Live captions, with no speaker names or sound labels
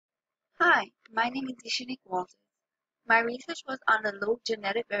Hi, my name is Ishinique Walters. My research was on the low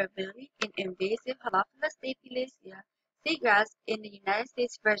genetic variability in invasive Halophila stipulacea seagrass in the United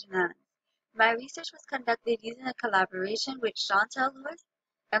States Virgin Islands. My research was conducted using a collaboration with Chantal Lewis,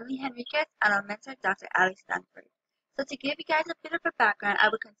 Emily Henriquez, and our mentor, Dr. Ali Stanford. So to give you guys a bit of a background, I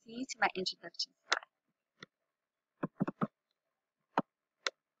will continue to my introduction slide.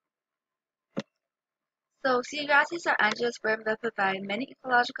 So seagrasses are angiosperms that provide many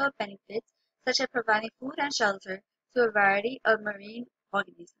ecological benefits, such as providing food and shelter to a variety of marine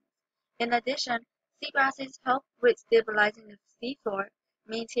organisms. In addition, seagrasses help with stabilizing the seafloor,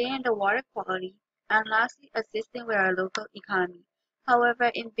 maintaining the water quality, and lastly, assisting with our local economy. However,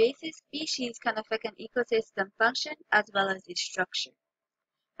 invasive species can affect an ecosystem function as well as its structure.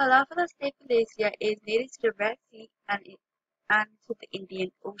 Halophila stipulacea is native to the Red Sea and to the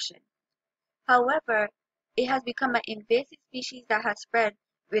Indian Ocean. However, it has become an invasive species that has spread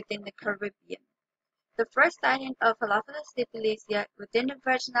within the Caribbean. The first sighting of Halophila stipulacea within the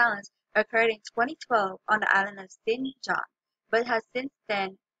Virgin Islands occurred in 2012 on the island of St. John, but has since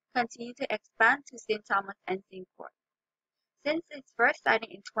then continued to expand to St. Thomas and St. Croix. Since its first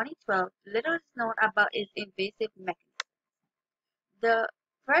sighting in 2012, little is known about its invasive mechanism. The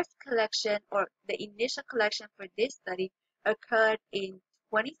first collection, or the initial collection for this study, occurred in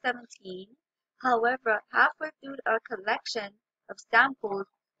 2017. However, halfway through our collection of samples,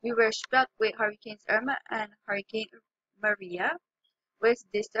 we were struck with Hurricanes Irma and Hurricane Maria, which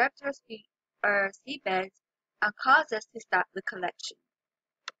disturbed our seabeds and caused us to stop the collection.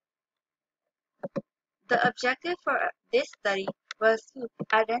 The objective for this study was to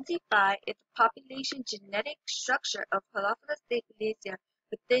identify if the population genetic structure of Halophila stipulacea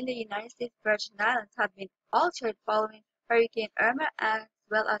within the United States Virgin Islands had been altered following Hurricane Irma as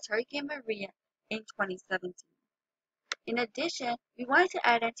well as Hurricane Maria in 2017. In addition, we wanted to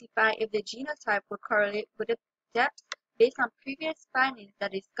identify if the genotype would correlate with the depth based on previous findings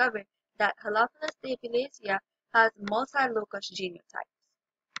that discovered that Halophila stipulacea has multi-locus genotypes.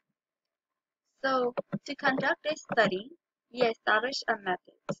 So, to conduct this study, we established a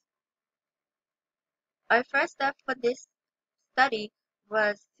method. Our first step for this study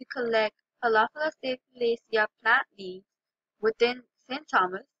was to collect Halophila stipulacea plant leaves within St.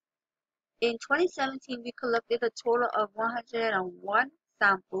 Thomas. In 2017, we collected a total of 101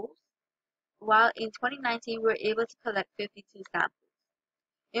 samples, while in 2019 we were able to collect 52 samples,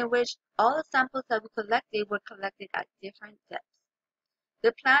 in which all the samples that we collected were collected at different depths.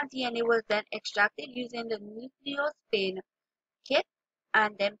 The plant DNA was then extracted using the nucleospin kit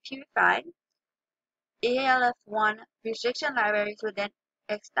and then purified. ALF1 restriction libraries were then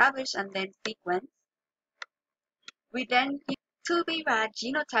established and then sequenced. We then used 2B-RAD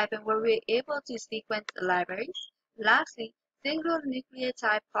genotyping where we were able to sequence the libraries. Lastly, single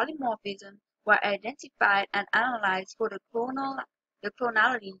nucleotide polymorphisms were identified and analyzed for the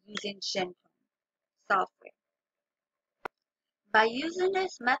clonality using GenClone software. By using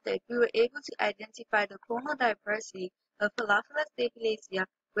this method, we were able to identify the clonal diversity of Halophila stipulacea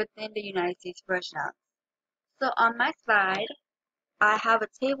within the United States Virgin Islands. So on my slide, I have a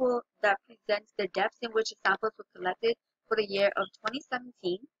table that presents the depths in which the samples were collected for the year of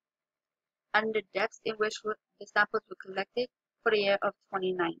 2017 and the depths in which the samples were collected for the year of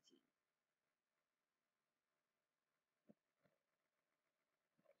 2019.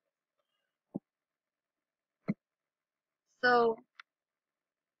 So,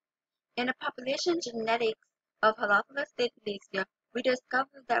 in the population genetics of Halophila stipulacea, we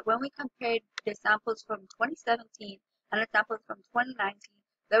discovered that when we compared the samples from 2017 and the samples from 2019,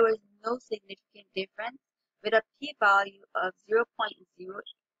 there was no significant difference with a p-value of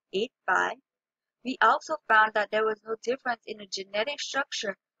 0.085. We also found that there was no difference in the genetic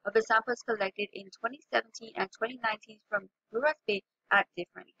structure of the samples collected in 2017 and 2019 from Flores Bay at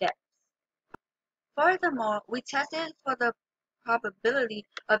different depths. Furthermore, we tested for the probability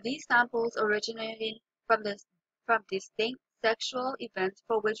of these samples originating from distinct sexual events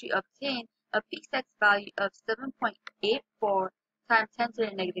for which we obtained a p-sex value of 7.84 times 10 to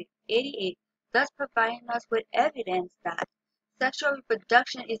the negative 88, thus providing us with evidence that sexual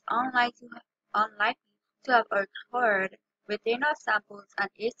reproduction is unlikely to have occurred within our samples, and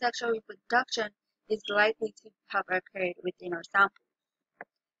asexual reproduction is likely to have occurred within our samples.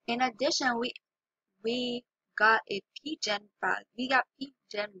 In addition, we got p-gen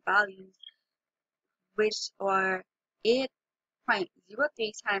values which are 8.03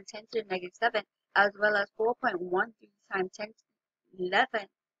 times 10 to the negative 7, as well as 4.13 times 10 to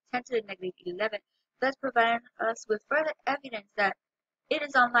the negative 11, thus providing us with further evidence that it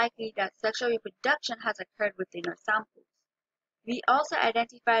is unlikely that sexual reproduction has occurred within our samples. We also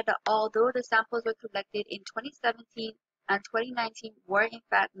identified that although the samples were collected in 2017 and 2019 were in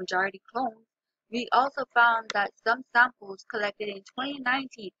fact majority clones, we also found that some samples collected in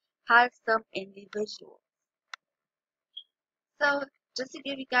 2019 had some individuals. So, just to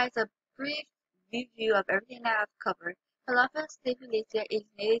give you guys a brief review of everything that I've covered, Halophila stipulacea is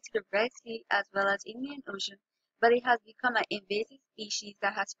native to the Red Sea as well as Indian Ocean, but it has become an invasive species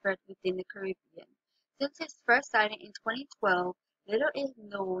that has spread within the Caribbean. Since its first sighting in 2012, little is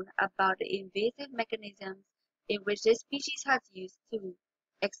known about the invasive mechanisms in which this species has used to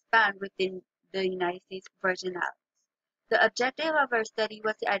expand within the United States Virgin Islands. The objective of our study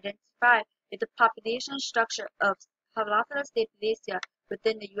was to identify if the population structure of Halophila stipulacea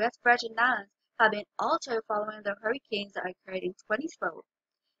within the U.S. Virgin Islands had been altered following the hurricanes that occurred in 2012.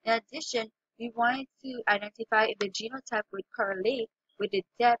 In addition, we wanted to identify if the genotype would correlate with the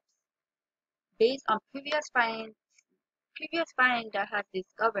depths based on previous finding that has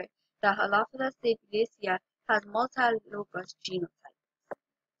discovered that Halophila stipulacea has multilobous genotype.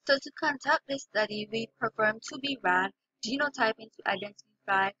 So to conduct this study, we performed 2B RAD genotyping to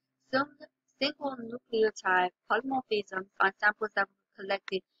identify some single nucleotide polymorphisms on samples that were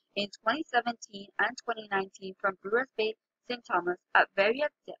collected in 2017 and 2019 from Brewers Bay, St. Thomas at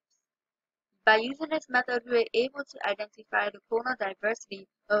various depths. By using this method, we were able to identify the clonal diversity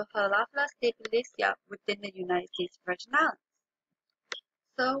of Halophila stipulacea within the United States Virgin Islands.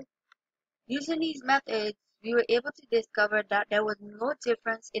 So, using these methods, we were able to discover that there was no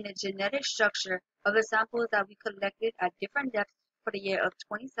difference in the genetic structure of the samples that we collected at different depths for the year of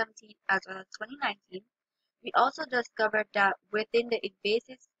 2017 as well as 2019. We also discovered that within the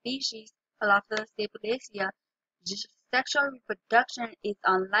invasive species Halophila stipulacea, sexual reproduction is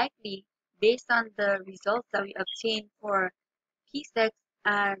unlikely based on the results that we obtained for P-sex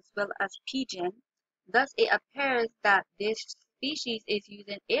as well as P-gen. Thus, it appears that this species is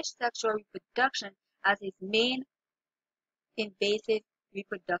using asexual reproduction as its main invasive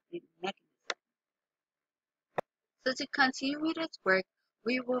reproductive mechanism. So to continue with this work,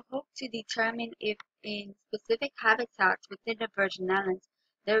 we will hope to determine if in specific habitats within the Virgin Islands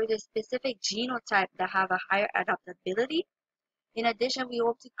there is a specific genotype that have a higher adaptability. In addition, we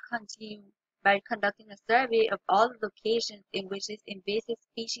hope to continue by conducting a survey of all the locations in which this invasive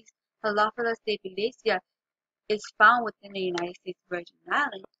species Halophila stipulacea is found within the United States Virgin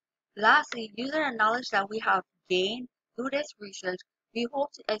Islands. Lastly, using the knowledge that we have gained through this research, we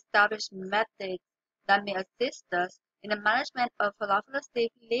hope to establish methods that may assist us in the management of Halophila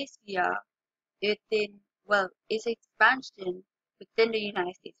stipulacea within, its expansion within the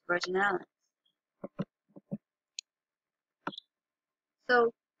United States Virgin Islands.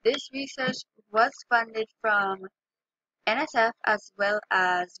 So, this research was funded from NSF as well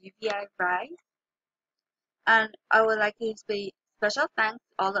as UVI RISE, and I would like to say special thanks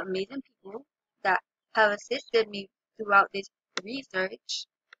to all the amazing people that have assisted me throughout this research.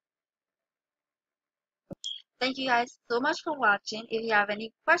 Thank you guys so much for watching. If you have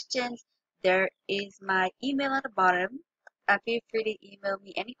any questions, there is my email at the bottom. And feel free to email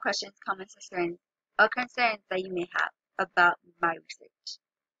me any questions, comments, or concerns that you may have about my research.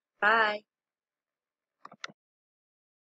 Bye.